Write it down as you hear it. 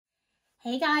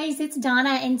Hey guys, it's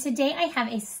Donna, and today I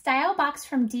have a style box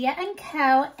from Dia &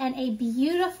 Co. and a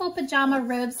beautiful pajama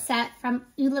robe set from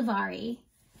Ulivary.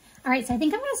 All right, so I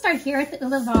think I'm gonna start here at the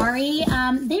Ulivary.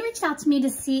 They reached out to me to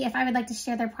see if I would like to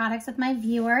share their products with my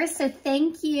viewers, so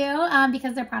thank you,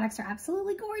 because their products are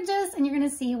absolutely gorgeous, and you're gonna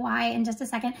see why in just a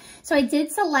second. So I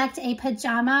did select a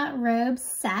pajama robe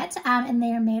set, and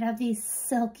they are made of the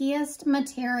silkiest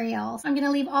materials. I'm gonna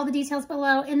leave all the details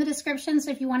below in the description, so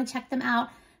if you wanna check them out,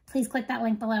 please click that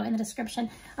link below in the description.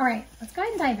 All right, let's go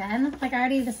ahead and dive in. Like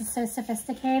already, this is so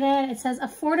sophisticated. It says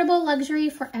affordable luxury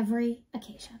for every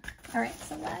occasion. All right,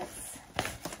 so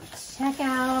let's check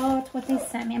out what they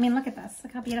sent me. I mean, look at this.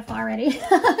 Look how beautiful already.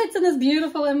 It's in this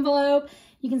beautiful envelope.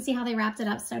 You can see how they wrapped it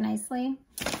up so nicely.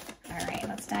 All right,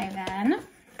 let's dive in.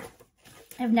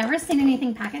 I've never seen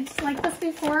anything packaged like this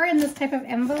before in this type of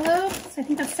envelope, so I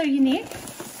think that's so unique.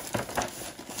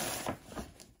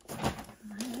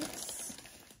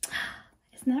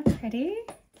 Isn't that pretty?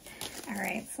 All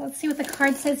right, so let's see what the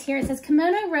card says here. It says,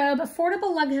 kimono robe,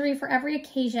 affordable luxury for every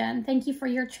occasion. Thank you for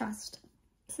your trust.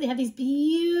 So they have these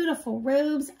beautiful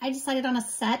robes. I decided on a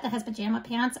set that has pajama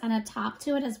pants and a top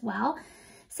to it as well. It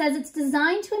says it's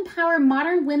designed to empower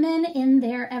modern women in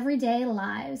their everyday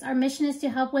lives. Our mission is to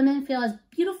help women feel as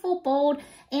beautiful, bold,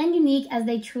 and unique as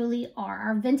they truly are.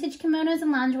 Our vintage kimonos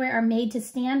and loungewear are made to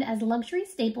stand as luxury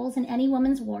staples in any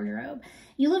woman's wardrobe.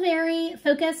 Ulivary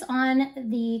focus on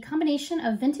the combination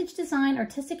of vintage design,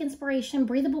 artistic inspiration,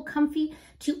 breathable comfy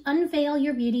to unveil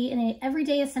your beauty in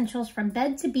everyday essentials from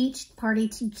bed to beach, party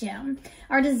to gym.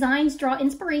 Our designs draw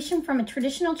inspiration from a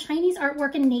traditional Chinese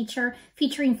artwork in nature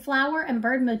featuring flower and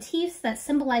bird motifs that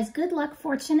symbolize good luck,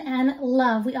 fortune, and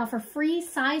love. We offer free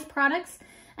size products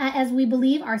as we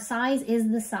believe our size is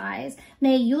the size.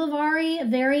 May Ulivary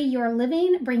vary your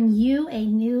living, bring you a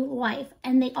new life.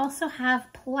 And they also have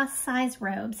plus size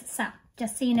robes. So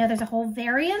just so you know, there's a whole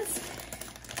variance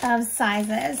of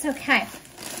sizes. Okay,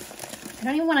 I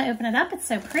don't even want to open it up. It's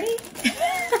so pretty.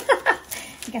 I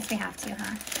guess we have to,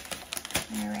 huh?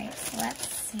 All right, so let's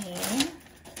see.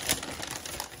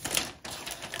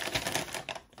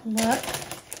 Look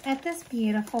at this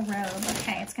beautiful robe.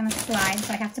 Okay, it's gonna slide,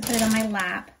 so I have to put it on my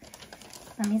lap.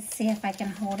 Let me see if I can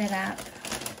hold it up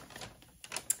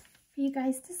for you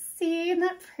guys to see. Isn't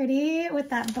that pretty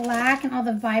with that black and all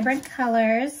the vibrant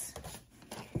colors?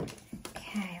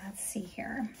 Okay, let's see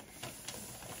here.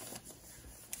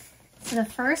 So the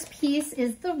first piece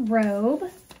is the robe,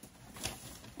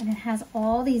 and it has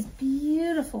all these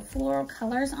beautiful floral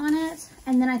colors on it.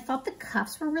 And then I thought the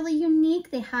cuffs were really unique.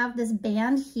 They have this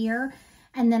band here,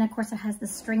 and then of course it has the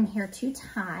string here to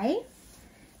tie.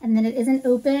 And then it is an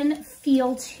open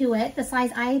feel to it. The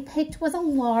size I picked was a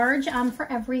large for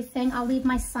everything. I'll leave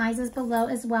my sizes below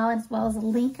as well as a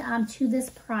link to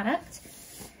this product.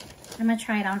 I'm gonna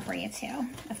try it on for you too,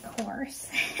 of course.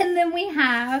 And then we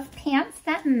have pants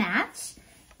that match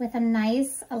with a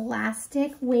nice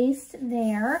elastic waist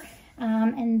there.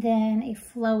 And then a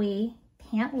flowy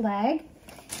pant leg.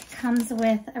 Comes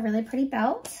with a really pretty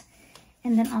belt.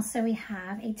 And then also we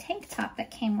have a tank top that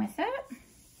came with it.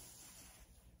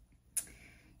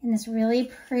 And this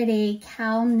really pretty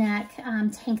cowl neck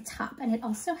tank top. And it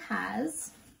also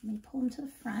has, let me pull them to the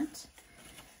front,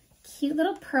 cute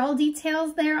little pearl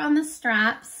details there on the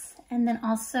straps, and then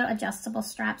also adjustable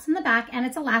straps in the back. And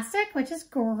it's elastic, which is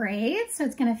great. So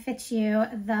it's gonna fit you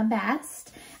the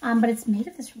best. But it's made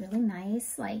of this really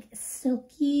nice, like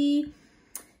silky,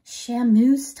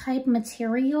 chamoose type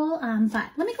material. But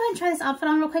let me go ahead and try this outfit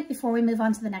on real quick before we move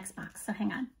on to the next box. So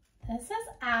hang on. This is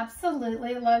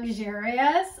absolutely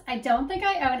luxurious. I don't think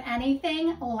I own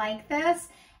anything like this,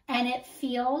 and it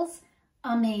feels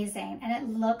amazing and it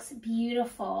looks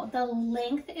beautiful. The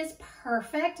length is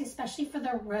perfect, especially for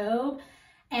the robe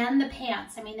and the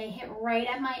pants. I mean, they hit right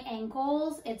at my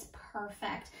ankles. It's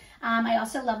perfect. I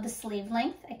also love the sleeve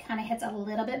length. It kind of hits a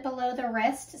little bit below the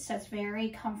wrist, so it's very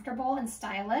comfortable and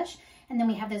stylish. And then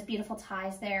we have those beautiful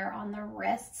ties there on the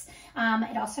wrists.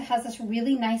 It also has this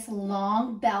really nice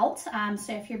long belt.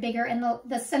 So if you're bigger in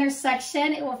the center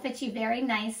section, it will fit you very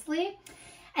nicely.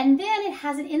 And then it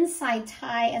has an inside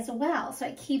tie as well. So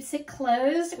it keeps it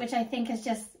closed, which I think is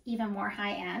just even more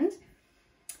high end.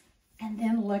 And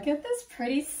then look at this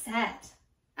pretty set.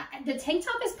 The tank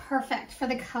top is perfect for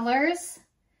the colors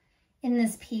in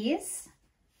this piece.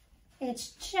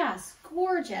 It's just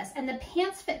gorgeous. And the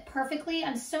pants fit perfectly.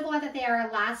 I'm so glad that they are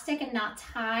elastic and not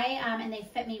tie, and they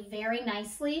fit me very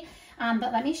nicely.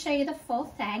 But let me show you the full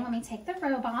thing. Let me take the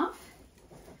robe off.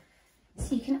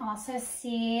 So you can also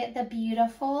see the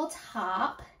beautiful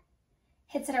top.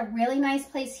 Hits at a really nice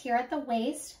place here at the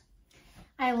waist.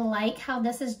 I like how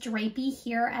this is drapey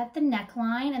here at the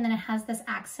neckline, and then it has this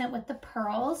accent with the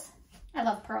pearls. I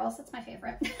love pearls, that's my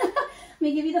favorite. Let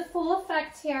me give you the full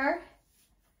effect here.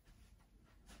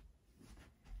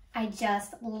 I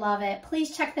just love it.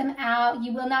 Please check them out.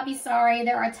 You will not be sorry.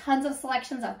 There are tons of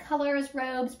selections of colors,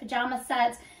 robes, pajama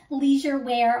sets, leisure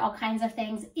wear, all kinds of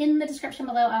things in the description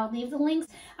below. I'll leave the links.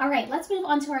 All right, let's move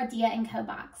on to our Dia & Co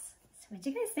box. So what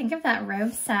do you guys think of that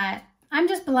robe set? I'm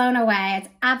just blown away. It's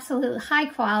absolutely high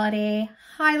quality,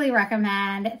 highly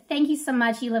recommend. Thank you so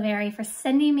much, Ulivary, for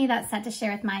sending me that set to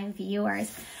share with my viewers.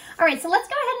 All right, so let's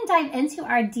go ahead and dive into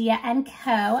our Dia &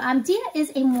 Co. Dia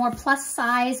is a more plus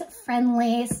size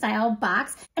friendly style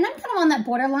box, and I'm kind of on that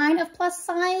borderline of plus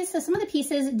size, so some of the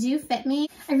pieces do fit me.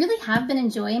 I really have been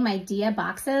enjoying my Dia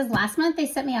boxes. Last month they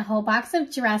sent me a whole box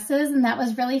of dresses, and that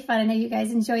was really fun. I know you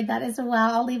guys enjoyed that as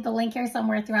well. I'll leave the link here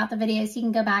somewhere throughout the video so you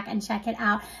can go back and check it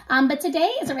out. But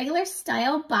today is a regular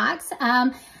style box.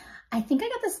 I think I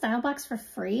got the style box for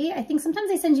free. I think sometimes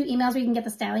they send you emails where you can get the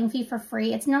styling fee for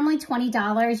free. It's normally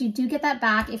 $20. You do get that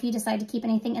back if you decide to keep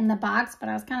anything in the box, but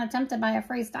I was kind of tempted by a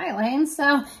free styling.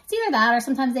 So it's either that or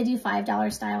sometimes they do $5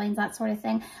 stylings, that sort of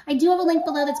thing. I do have a link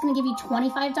below that's going to give you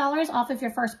 $25 off of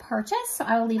your first purchase. So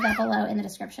I will leave that below in the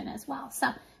description as well. So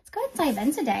let's go ahead and dive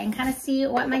in today and kind of see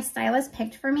what my stylist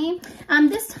picked for me.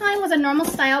 This time was a normal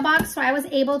style box, so I was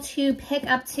able to pick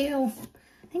up to,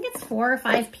 I think it's 4 or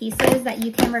 5 pieces that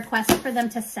you can request for them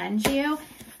to send you.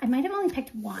 I might have only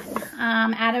picked one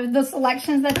out of the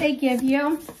selections that they give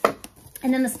you.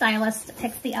 And then the stylist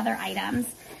picks the other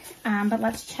items. But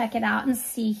let's check it out and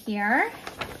see here.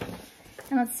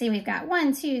 And let's see, we've got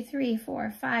 1, 2, 3,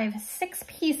 4, 5, 6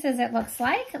 pieces it looks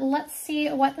like. Let's see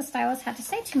what the stylist had to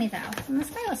say to me though from the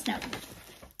stylist note.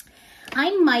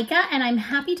 I'm Micah, and I'm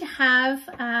happy to have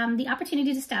the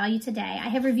opportunity to style you today. I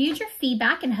have reviewed your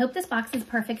feedback and hope this box is a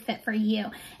perfect fit for you.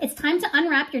 It's time to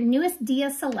unwrap your newest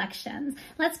Dia selections.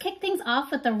 Let's kick things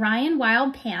off with the Ryan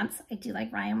Wylde pants. I do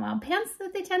like Ryan Wylde pants,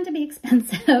 but they tend to be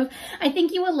expensive. I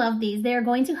think you will love these. They are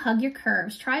going to hug your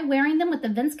curves. Try wearing them with the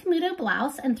Camuto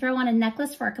blouse and throw on a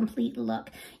necklace for a complete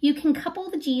look. You can couple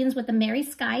the jeans with the Meri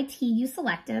Skye tee you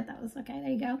selected. That was okay,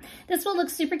 there you go. This will look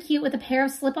super cute with a pair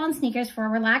of slip-on sneakers for a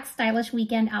relaxed, stylish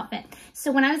weekend outfit.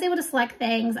 So when I was able to select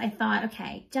things, I thought,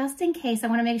 okay, just in case, I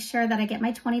want to make sure that I get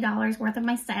my $20 worth of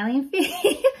my styling fee.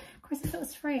 Of course, if it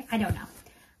was free, I don't know.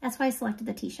 That's why I selected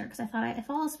the t-shirt, because I thought if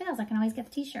all else fails, I can always get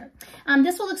the t-shirt.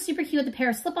 This will look super cute with a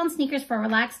pair of slip-on sneakers for a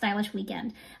relaxed, stylish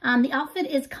weekend. The outfit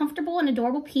is comfortable and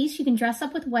adorable piece. You can dress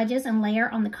up with wedges and layer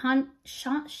on the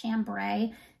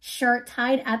chambray shirt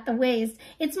tied at the waist.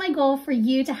 It's my goal for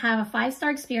you to have a 5-star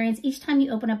experience each time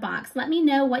you open a box. Let me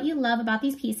know what you love about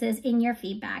these pieces in your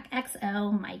feedback.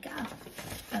 XO Micah.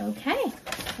 Okay,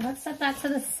 so let's set that to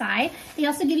the side. They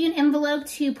also give you an envelope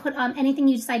to put anything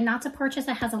you decide not to purchase.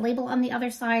 It has a label on the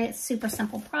other side. It's super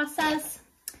simple process.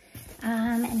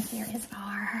 And here is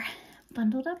our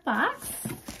bundled up box.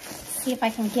 Let's see if I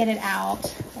can get it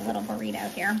out. A little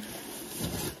burrito here.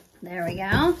 There we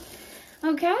go.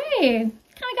 Okay.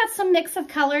 Kind of got some mix of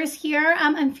colors here.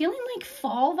 I'm feeling like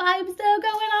fall vibes though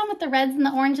going on with the reds and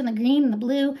the orange and the green and the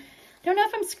blue. I don't know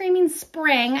if I'm screaming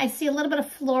spring. I see a little bit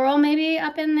of floral maybe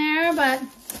up in there, but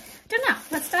don't know.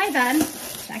 Let's dive in.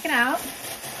 Check it out.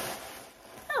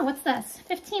 Oh, what's this?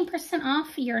 15%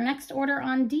 off your next order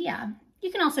on Dia.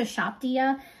 You can also shop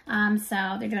Dia.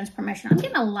 So they're doing this promotion. I'm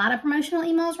getting a lot of promotional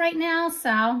emails right now, so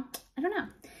I don't know.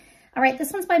 All right,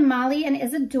 this one's by Molly and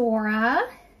Isadora.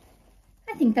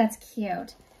 I think that's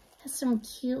cute. Has some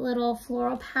cute little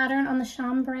floral pattern on the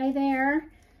chambray there.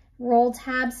 Roll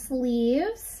tab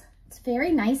sleeves. It's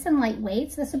very nice and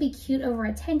lightweight. So this would be cute over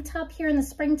a tank top here in the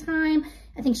springtime.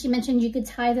 I think she mentioned you could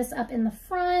tie this up in the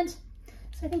front.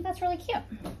 So I think that's really cute.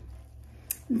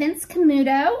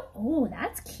 Camuto. Oh,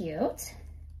 that's cute.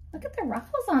 Look at the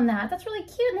ruffles on that. That's really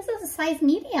cute. And this is a size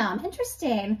medium.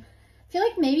 Interesting. I feel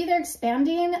like maybe they're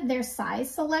expanding their size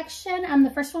selection.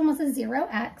 The first one was a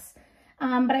 0X.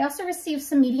 But I also received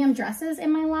some medium dresses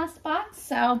in my last box,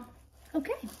 so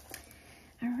okay.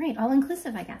 All right, all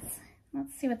inclusive, I guess.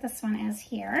 Let's see what this one is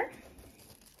here.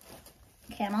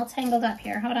 Okay, I'm all tangled up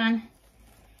here. Hold on.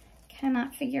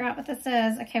 Cannot figure out what this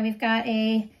is. Okay, we've got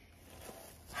a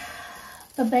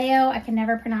Bobeau. I can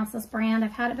never pronounce this brand.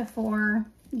 I've had it before.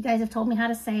 You guys have told me how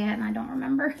to say it, and I don't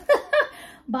remember.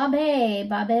 Bobeau.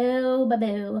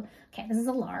 Okay, this is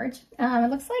a large. It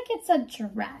looks like it's a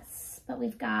dress. But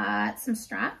we've got some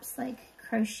straps, like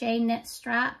crochet knit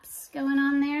straps going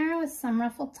on there with some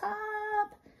ruffle top.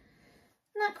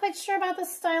 Not quite sure about the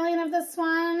styling of this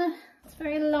one. It's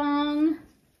very long.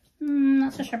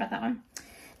 Not so sure about that one.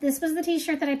 This was the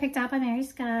t-shirt that I picked out by Meri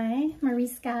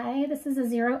Skye. This is a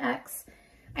 0X.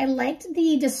 I liked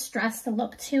the distressed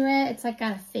look to it. It's like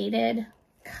got a faded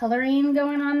coloring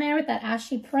going on there with that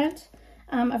ashy print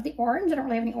of the orange. I don't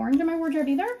really have any orange in my wardrobe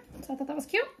either, so I thought that was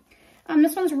cute.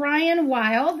 This one's Ryan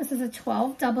Wylde. This is a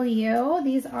 12W.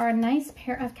 These are a nice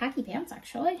pair of khaki pants,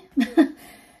 actually. I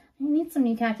need some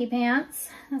new khaki pants.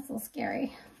 That's a little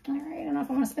scary. All right, I don't know if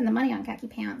I want to spend the money on khaki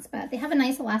pants, but they have a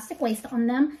nice elastic waist on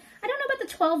them. I don't know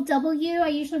about the 12W. I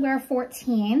usually wear a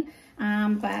 14,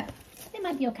 but they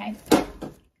might be okay.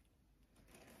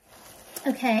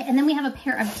 Okay, and then we have a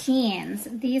pair of jeans.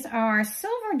 These are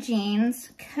Silver Jeans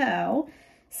Co.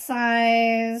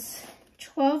 Size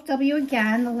 12W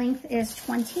again. The length is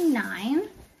 29.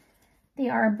 They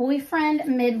are a boyfriend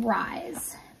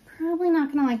mid-rise. Probably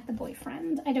not gonna like the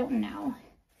boyfriend. I don't know.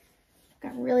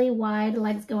 Got really wide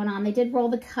legs going on. They did roll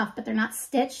the cuff, but they're not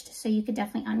stitched, so you could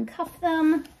definitely uncuff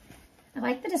them. I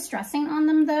like the distressing on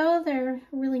them though. They're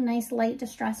really nice light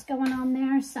distress going on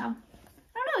there. So I don't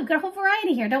know, we've got a whole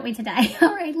variety here, don't we, today?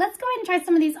 All right, let's go ahead and try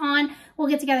some of these on. We'll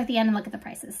get together at the end and look at the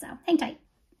prices, so hang tight.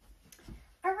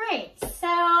 All right, so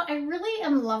I really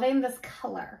am loving this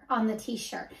color on the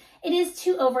t-shirt. It is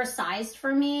too oversized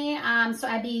for me, so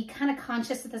I'd be kind of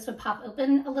conscious that this would pop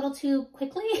open a little too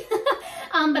quickly.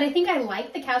 But I think I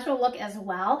like the casual look as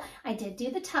well. I did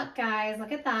do the tuck, guys.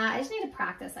 Look at that. I just need to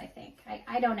practice, I think.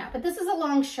 I don't know, but this is a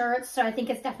long shirt, so I think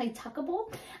it's definitely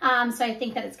tuckable. So I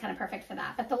think that it's kind of perfect for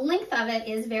that. But the length of it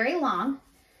is very long.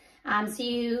 I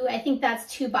think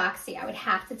that's too boxy. I would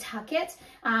have to tuck it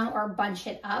or bunch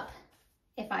it up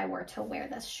if I were to wear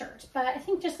this shirt. But I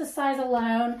think just the size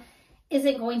alone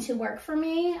isn't going to work for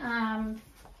me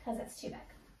because it's too big.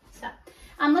 So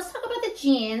let's talk about the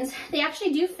jeans. They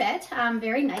actually do fit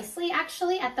very nicely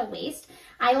actually at the waist.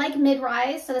 I like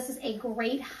mid-rise, so this is a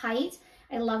great height.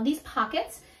 I love these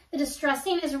pockets. The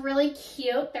distressing is really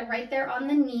cute. They're right there on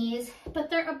the knees, but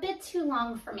they're a bit too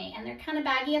long for me and they're kind of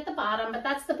baggy at the bottom, but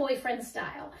that's the boyfriend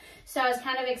style. So I was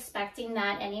kind of expecting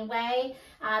that anyway.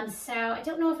 So I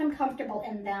don't know if I'm comfortable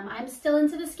in them. I'm still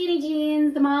into the skinny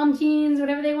jeans, the mom jeans,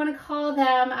 whatever they want to call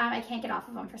them. I can't get off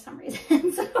of them for some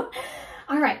reason. So,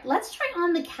 all right, let's try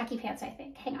on the khaki pants, I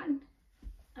think. Hang on.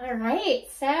 All right,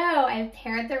 so I've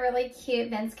paired the really cute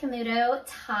Vince Camuto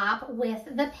top with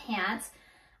the pants.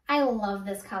 I love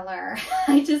this color.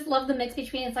 I just love the mix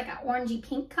between, it's like an orangey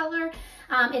pink color.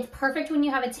 It's perfect when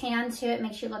you have a tan too. It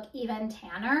makes you look even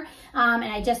tanner. And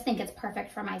I just think it's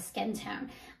perfect for my skin tone.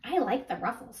 I like the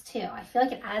ruffles too. I feel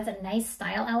like it adds a nice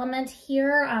style element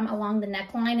here along the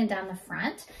neckline and down the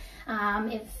front.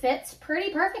 It fits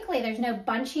pretty perfectly. There's no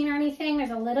bunching or anything.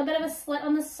 There's a little bit of a slit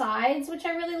on the sides, which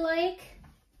I really like.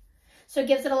 So it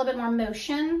gives it a little bit more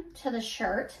motion to the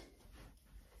shirt.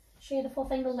 Show you the full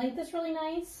thing. The length is really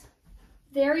nice.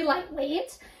 Very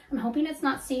lightweight. I'm hoping it's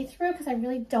not see-through because I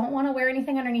really don't want to wear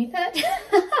anything underneath it.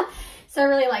 So I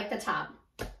really like the top.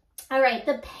 All right,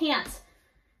 the pants.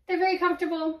 They're very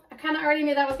comfortable. I kind of already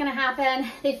knew that was going to happen.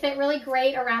 They fit really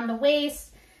great around the waist.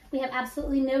 We have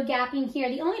absolutely no gapping here.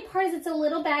 The only part is it's a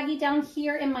little baggy down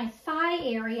here in my thigh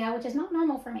area, which is not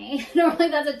normal for me. Normally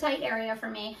that's a tight area for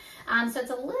me. So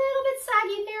it's a little bit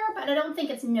saggy there, but I don't think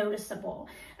it's noticeable.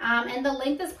 And the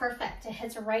length is perfect. It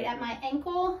hits right at my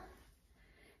ankle.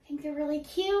 I think they're really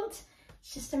cute.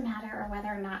 It's just a matter of whether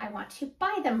or not I want to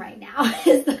buy them right now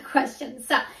is the question.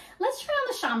 So let's try on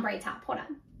the chambray top. Hold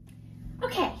on.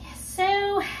 Okay,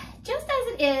 so just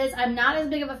as it is, I'm not as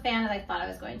big of a fan as I thought I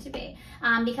was going to be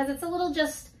because it's a little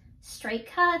just straight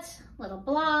cut, little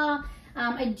blah.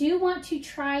 I do want to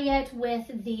try it with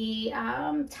the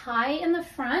tie in the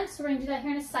front, so we're gonna do that here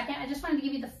in a second. I just wanted to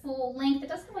give you the full length. It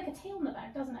does have like a tail in the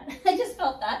back, doesn't it? I just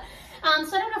felt that.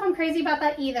 So I don't know if I'm crazy about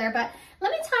that either, but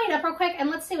let me tie it up real quick and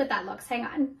let's see what that looks. Hang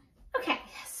on. Okay,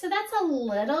 so that's a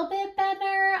little bit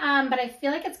better, but I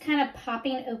feel like it's kind of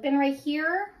popping open right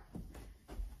here.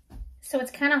 So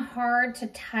it's kind of hard to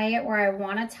tie it where I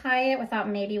want to tie it without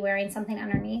maybe wearing something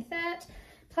underneath it.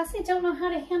 Plus, I don't know how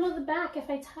to handle the back if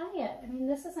I tie it. I mean,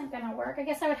 this isn't going to work. I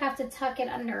guess I would have to tuck it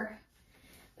under.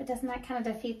 But doesn't that kind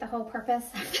of defeat the whole purpose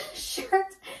of the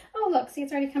shirt? Oh, look, see,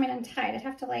 it's already coming untied. I'd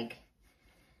have to, like,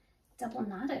 double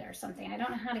knot it or something. I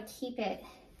don't know how to keep it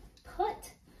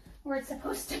put where it's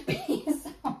supposed to be.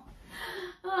 So,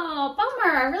 oh,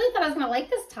 bummer. I really thought I was going to like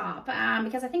this top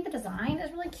because I think the design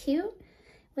is really cute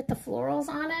with the florals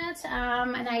on it.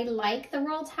 And I like the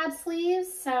roll tab sleeves.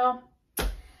 So,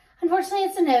 unfortunately,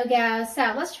 it's a no-go.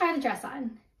 So let's try the dress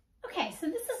on. Okay, so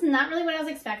this is not really what I was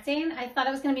expecting. I thought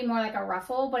it was going to be more like a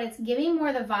ruffle, but it's giving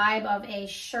more the vibe of a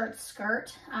shirt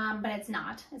skirt, but it's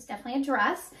not. It's definitely a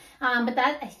dress, but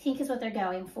that I think is what they're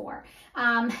going for.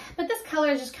 But this color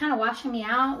is just kind of washing me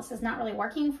out. This is not really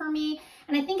working for me,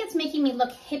 and I think it's making me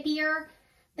look hippier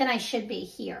than I should be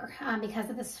here because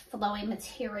of this flowy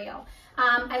material.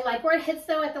 I like where it hits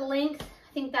though at the length.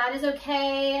 I think that is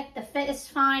okay. The fit is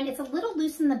fine. It's a little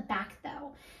loose in the back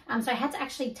though. So I had to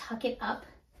actually tuck it up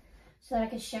so that I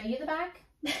could show you the back.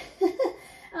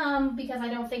 Because I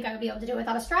don't think I would be able to do it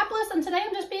without a strapless, and today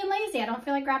I'm just being lazy. I don't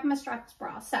feel like grabbing my strapless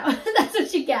bra, so that's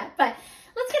what you get. But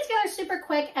let's get together super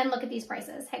quick and look at these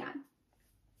prices. Hang on.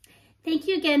 Thank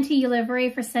you again to Ulivary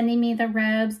for sending me the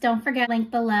robes. Don't forget, link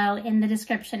below in the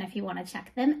description if you want to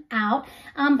check them out.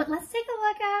 But let's take a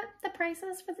look at the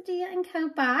prices for the Dia & Co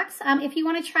box. If you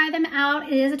want to try them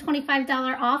out, it is a $25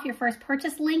 off your first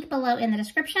purchase, link below in the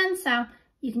description. So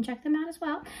you can check them out as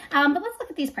well. But let's look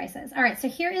at these prices. All right, so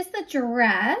here is the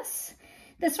dress.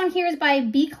 This one here is by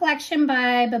B Collection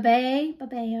by Bobeau.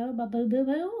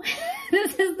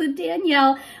 This is the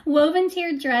Danielle woven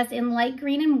tiered dress in light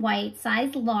green and white,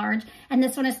 size large, and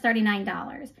this one is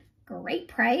 $39. Great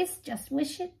price. Just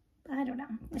wish it, I don't know,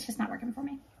 it's just not working for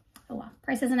me. Oh well,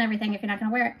 price isn't everything if you're not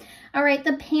gonna wear it. All right,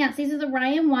 the pants. These are the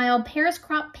Wylde Paris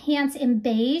crop pants in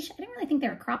beige. I didn't really think they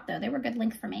were cropped though. They were good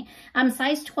length for me.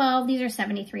 Size 12, these are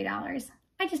 $73.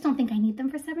 I just don't think I need them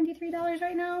for $73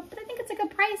 right now, but I think it's a good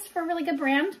price for a really good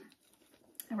brand.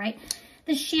 All right,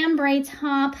 the chambray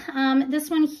top.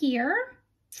 This one here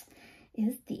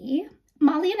is the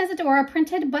Molly and Isadora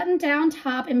printed button-down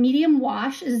top in medium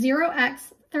wash,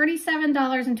 0X,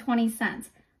 $37.20.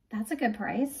 That's a good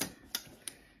price.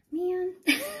 Man.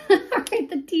 All right,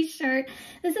 the t-shirt.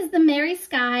 This is the Meri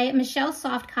Skye Michelle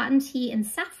Soft Cotton Tee in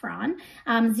Saffron,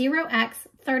 0X,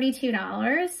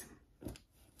 $32.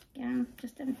 Yeah,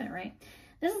 just didn't fit right.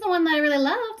 This is the one that I really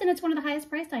loved, and it's one of the highest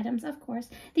priced items, of course.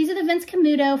 These are the Vince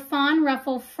Camuto Fawn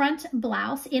Ruffle front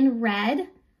blouse in red.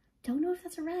 Don't know if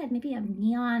that's a red, maybe a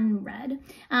neon red.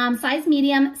 Size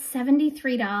medium,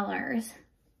 $73.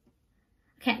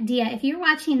 Okay, Dia, if you're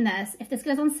watching this, if this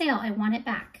goes on sale, I want it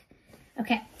back.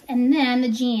 Okay, and then the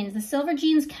jeans, the Silver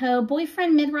Jeans Co.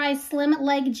 Boyfriend MidRise Slim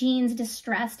Leg Jeans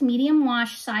Distressed, medium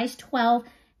wash, size 12,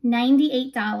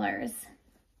 $98.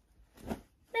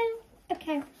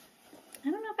 Okay, I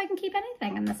don't know if I can keep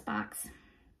anything in this box.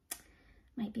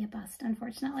 Might be a bust,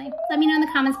 unfortunately. Let me know in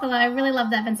the comments below. I really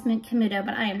love that Vince Camuto,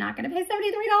 but I am not going to pay $73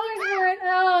 for it.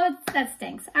 Oh, that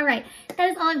stinks. All right, that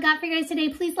is all I've got for you guys today.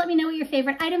 Please let me know what your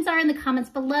favorite items are in the comments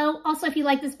below. Also, if you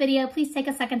like this video, please take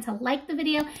a second to like the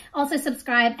video. Also,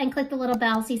 subscribe and click the little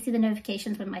bell so you see the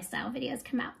notifications when my style videos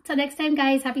come out. Till next time,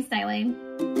 guys, happy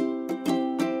styling.